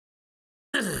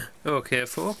Okay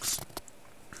folks,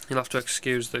 you'll have to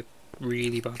excuse the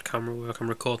really bad camera work. I'm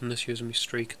recording this using my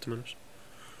Streak at the minute.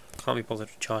 Can't be bothered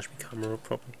to charge my camera up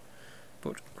properly,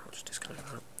 but I'll just disconnect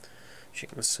that. As you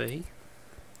can see,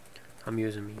 I'm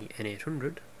using my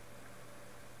N800.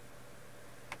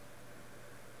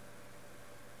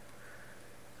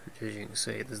 As you can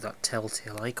see, there's that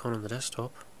telltale icon on the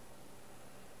desktop,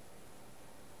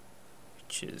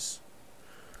 which is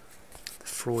the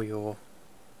froyo.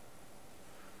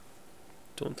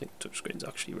 Don't think the touchscreen's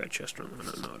actually Register on the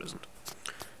minute, no it isn't.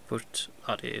 But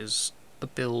that is a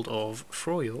build of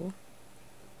froyo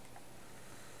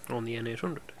on the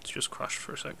N800. It's just crashed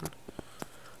for a second.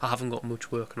 I haven't got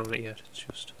much working on it yet, it's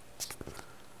just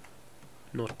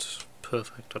not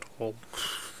perfect at all.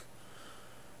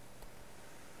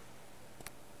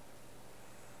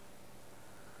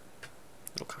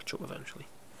 It'll catch up eventually.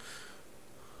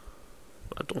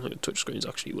 I don't think the touchscreen's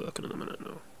actually working in a minute,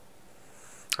 no.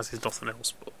 As is nothing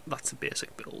else, but that's a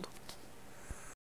basic build.